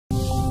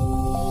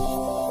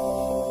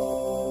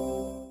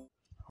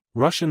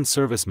Russian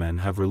servicemen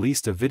have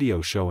released a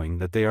video showing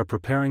that they are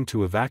preparing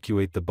to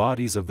evacuate the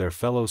bodies of their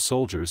fellow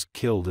soldiers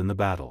killed in the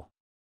battle.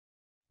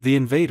 The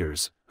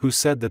invaders, who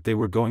said that they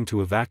were going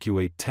to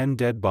evacuate 10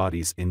 dead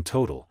bodies in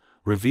total,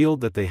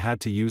 revealed that they had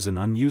to use an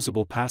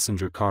unusable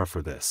passenger car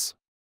for this.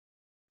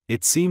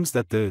 It seems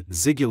that the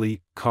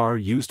Zhiguli car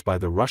used by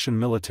the Russian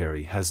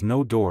military has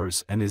no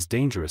doors and is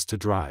dangerous to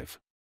drive.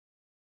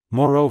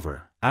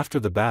 Moreover,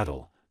 after the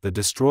battle, the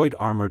destroyed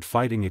armored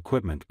fighting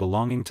equipment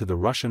belonging to the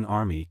Russian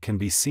army can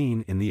be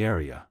seen in the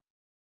area.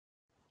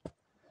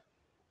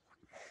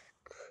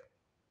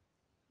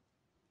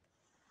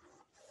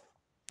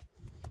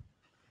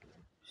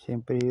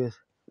 Всем привет.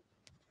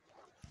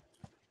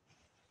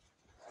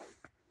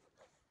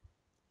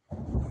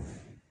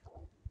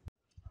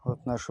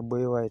 Вот наша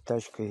боевая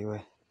тачка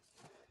его.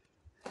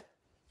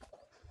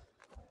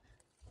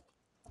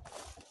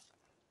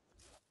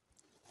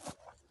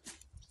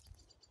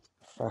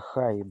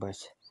 Шаха,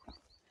 ебать.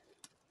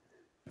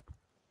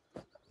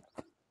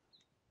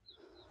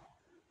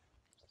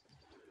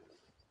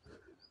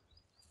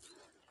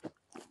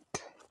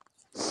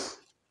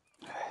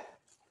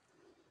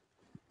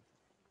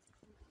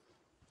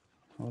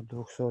 Вот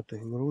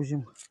 200-х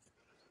грузим.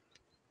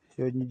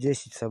 Сегодня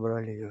 10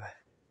 собрали его.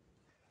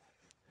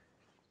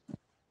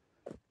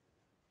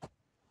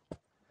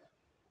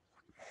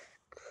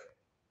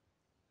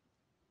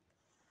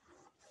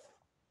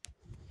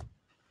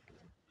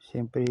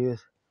 Всем привет.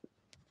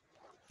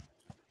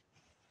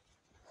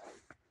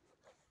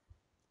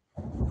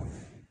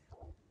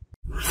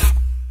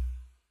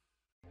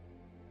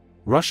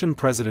 Russian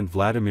President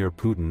Vladimir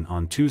Putin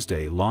on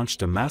Tuesday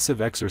launched a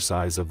massive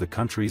exercise of the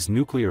country's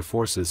nuclear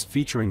forces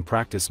featuring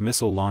practice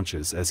missile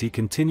launches as he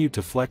continued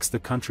to flex the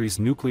country's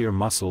nuclear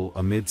muscle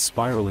amid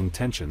spiraling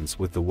tensions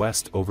with the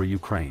West over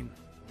Ukraine.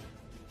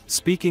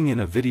 Speaking in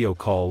a video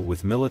call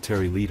with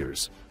military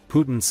leaders,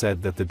 Putin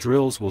said that the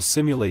drills will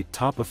simulate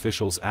top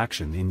officials'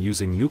 action in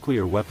using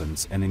nuclear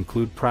weapons and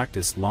include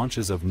practice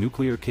launches of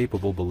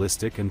nuclear-capable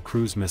ballistic and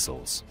cruise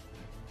missiles.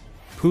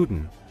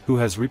 Putin, who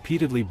has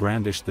repeatedly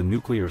brandished the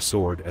nuclear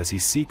sword as he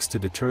seeks to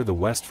deter the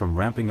West from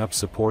ramping up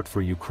support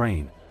for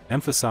Ukraine,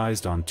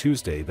 emphasized on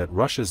Tuesday that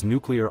Russia's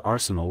nuclear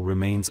arsenal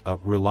remains a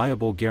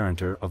reliable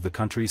guarantor of the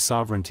country's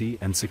sovereignty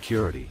and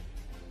security.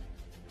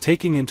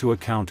 Taking into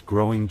account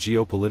growing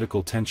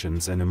geopolitical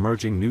tensions and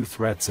emerging new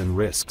threats and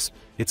risks,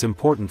 it's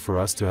important for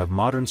us to have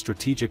modern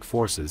strategic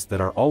forces that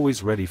are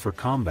always ready for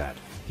combat,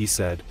 he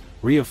said,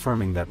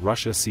 reaffirming that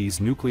Russia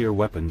sees nuclear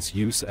weapons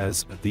use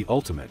as the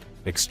ultimate,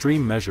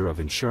 extreme measure of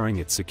ensuring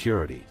its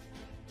security.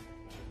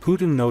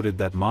 Putin noted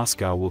that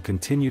Moscow will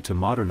continue to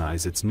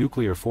modernize its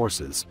nuclear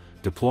forces,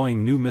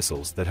 deploying new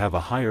missiles that have a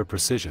higher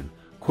precision,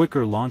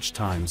 quicker launch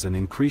times and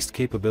increased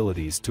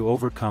capabilities to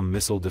overcome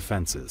missile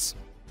defenses.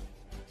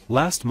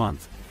 Last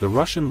month, the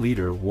Russian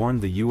leader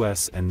warned the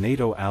US and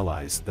NATO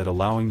allies that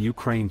allowing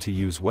Ukraine to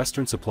use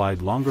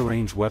Western-supplied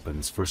longer-range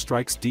weapons for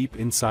strikes deep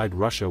inside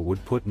Russia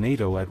would put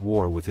NATO at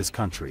war with his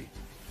country.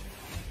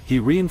 He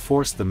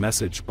reinforced the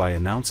message by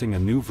announcing a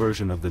new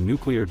version of the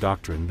nuclear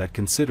doctrine that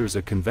considers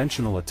a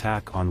conventional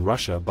attack on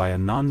Russia by a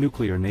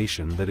non-nuclear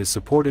nation that is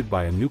supported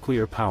by a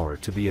nuclear power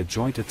to be a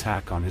joint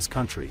attack on his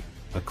country,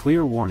 a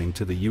clear warning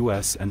to the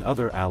US and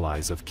other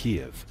allies of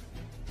Kiev.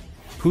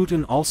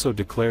 Putin also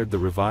declared the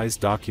revised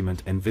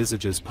document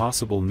envisages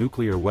possible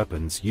nuclear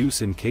weapons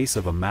use in case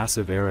of a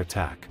massive air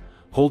attack,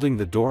 holding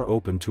the door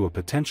open to a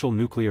potential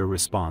nuclear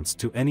response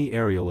to any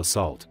aerial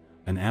assault,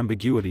 an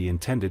ambiguity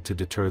intended to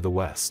deter the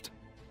West.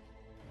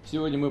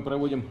 Сегодня мы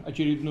проводим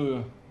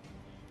очередную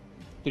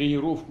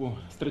тренировку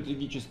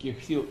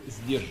стратегических сил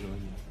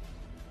сдерживания.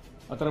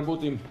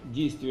 Отработаем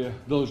действия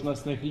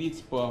должностных лиц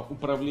по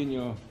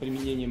управлению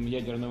применением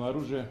ядерного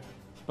оружия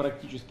с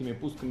практическими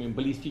пусками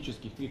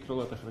баллистических и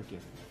крылатых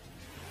ракет.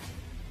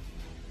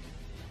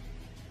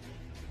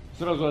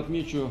 Сразу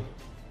отмечу,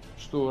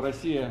 что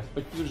Россия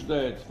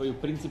подтверждает свою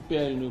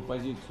принципиальную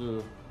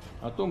позицию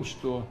о том,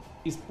 что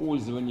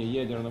использование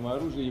ядерного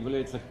оружия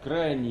является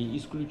крайней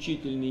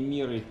исключительной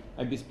мерой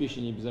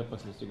обеспечения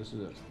безопасности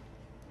государства.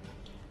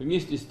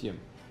 Вместе с тем,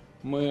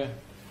 мы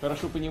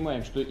хорошо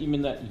понимаем, что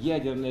именно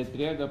ядерная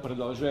триада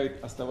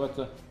продолжает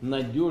оставаться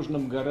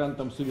надежным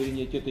гарантом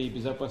суверенитета и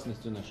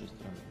безопасности нашей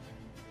страны,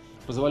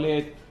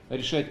 позволяет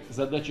решать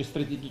задачи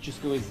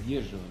стратегического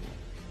сдерживания,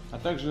 а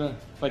также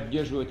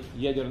поддерживать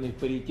ядерный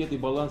паритет и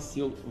баланс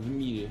сил в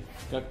мире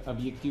как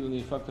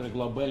объективные факторы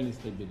глобальной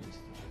стабильности.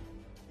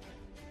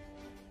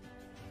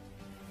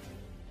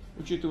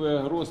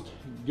 Учитывая рост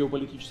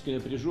геополитической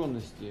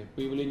напряженности,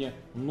 появление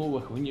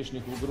новых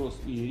внешних угроз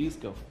и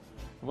рисков,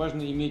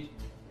 важно иметь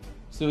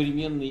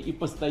современные и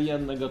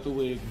постоянно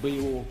готовые к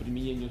боевому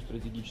применению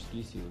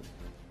стратегические силы.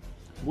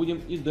 Будем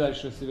и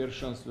дальше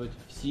совершенствовать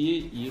все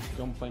их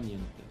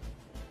компоненты.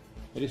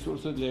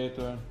 Ресурсы для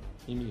этого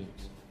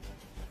имеются.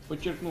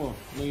 Подчеркну,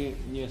 мы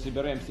не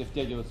собираемся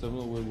втягиваться в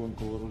новую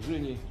гонку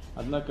вооружений,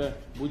 однако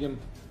будем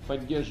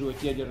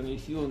поддерживать ядерные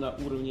силы на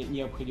уровне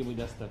необходимой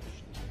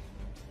достаточности.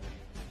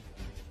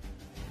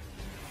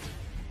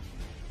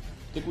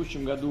 В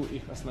текущем году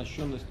их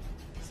оснащенность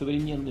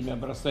современными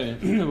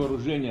образцами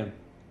вооружения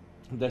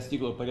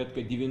достигла порядка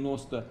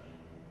 94%.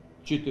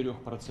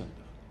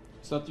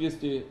 В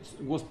соответствии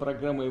с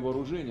госпрограммой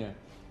вооружения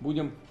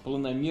будем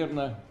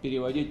планомерно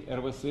переводить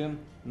РВСН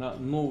на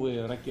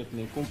новые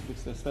ракетные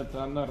комплексы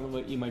стационарного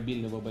и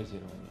мобильного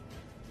базирования,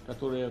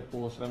 которые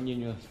по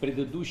сравнению с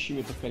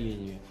предыдущими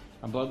поколениями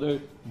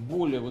обладают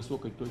более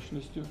высокой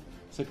точностью,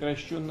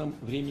 сокращенным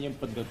временем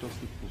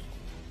подготовки к пуску.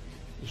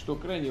 И что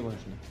крайне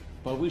важно,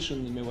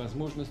 повышенными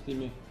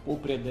возможностями по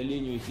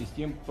преодолению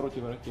систем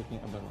противоракетной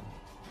обороны.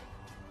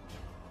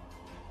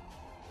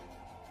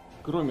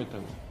 Кроме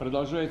того,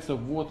 продолжается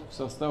ввод в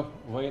состав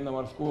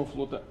военно-морского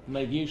флота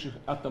новейших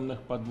атомных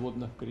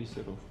подводных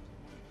крейсеров,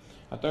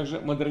 а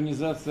также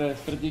модернизация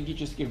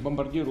стратегических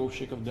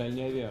бомбардировщиков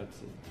дальней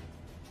авиации.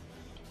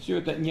 Все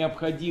это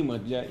необходимо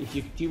для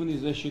эффективной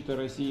защиты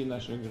России и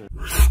наших граждан.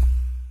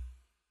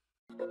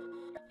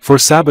 Four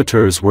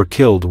saboteurs were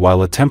killed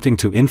while attempting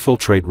to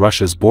infiltrate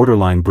Russia's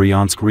borderline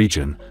Bryansk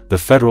region, the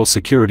Federal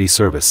Security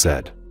Service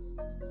said.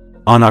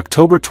 On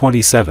October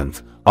 27,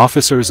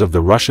 officers of the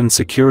Russian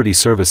Security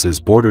Services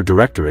Border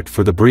Directorate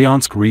for the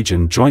Bryansk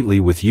region jointly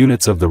with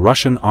units of the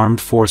Russian Armed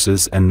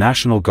Forces and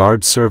National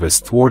Guard Service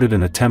thwarted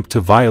an attempt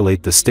to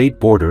violate the state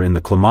border in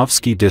the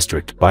Klimovsky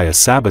district by a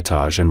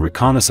sabotage and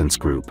reconnaissance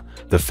group,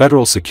 the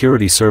Federal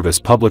Security Service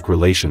Public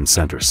Relations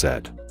Center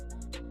said.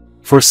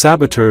 Four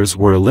saboteurs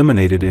were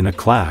eliminated in a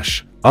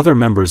clash. Other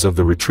members of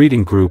the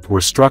retreating group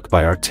were struck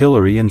by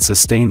artillery and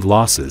sustained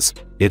losses,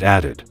 it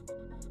added.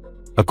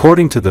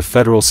 According to the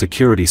Federal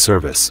Security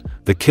Service,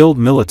 the killed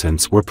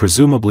militants were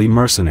presumably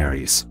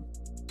mercenaries.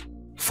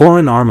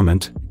 Foreign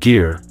armament,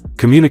 gear,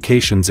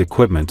 communications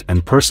equipment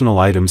and personal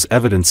items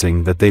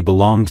evidencing that they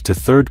belonged to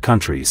third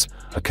countries,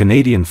 a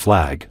Canadian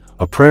flag,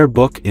 a prayer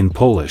book in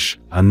Polish,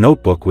 a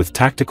notebook with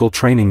tactical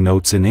training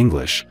notes in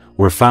English,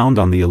 were found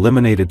on the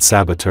eliminated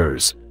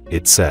saboteurs,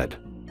 it said.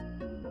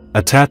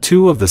 A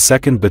tattoo of the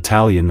 2nd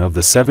Battalion of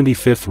the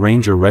 75th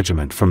Ranger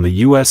Regiment from the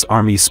U.S.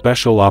 Army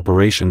Special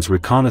Operations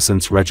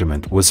Reconnaissance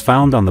Regiment was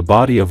found on the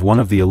body of one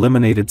of the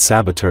eliminated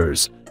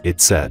saboteurs, it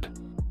said.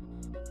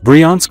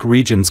 Bryansk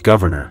region's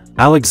governor,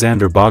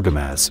 Alexander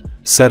Bogomaz,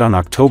 said on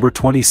October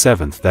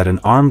 27 that an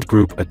armed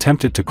group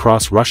attempted to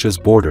cross Russia's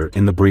border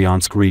in the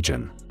Bryansk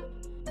region.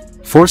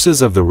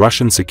 Forces of the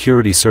Russian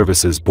Security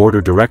Services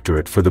Border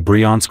Directorate for the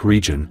Bryansk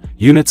region,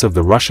 units of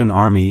the Russian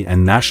Army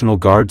and National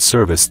Guard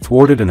Service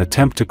thwarted an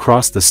attempt to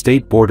cross the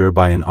state border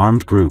by an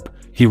armed group,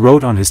 he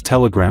wrote on his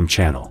Telegram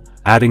channel,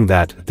 adding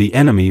that the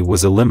enemy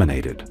was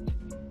eliminated.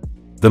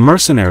 The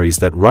mercenaries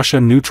that Russia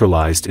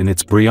neutralized in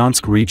its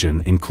Bryansk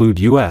region include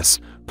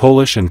U.S.,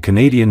 Polish and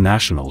Canadian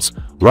nationals,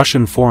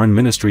 Russian Foreign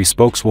Ministry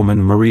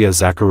spokeswoman Maria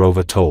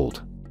Zakharova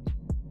told.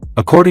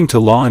 According to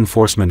law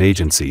enforcement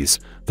agencies,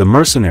 the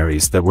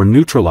mercenaries that were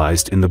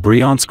neutralized in the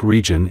Bryansk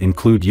region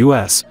include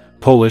U.S.,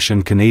 Polish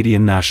and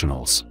Canadian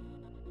nationals.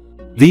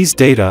 These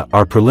data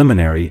are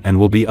preliminary and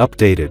will be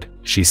updated,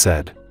 she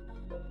said.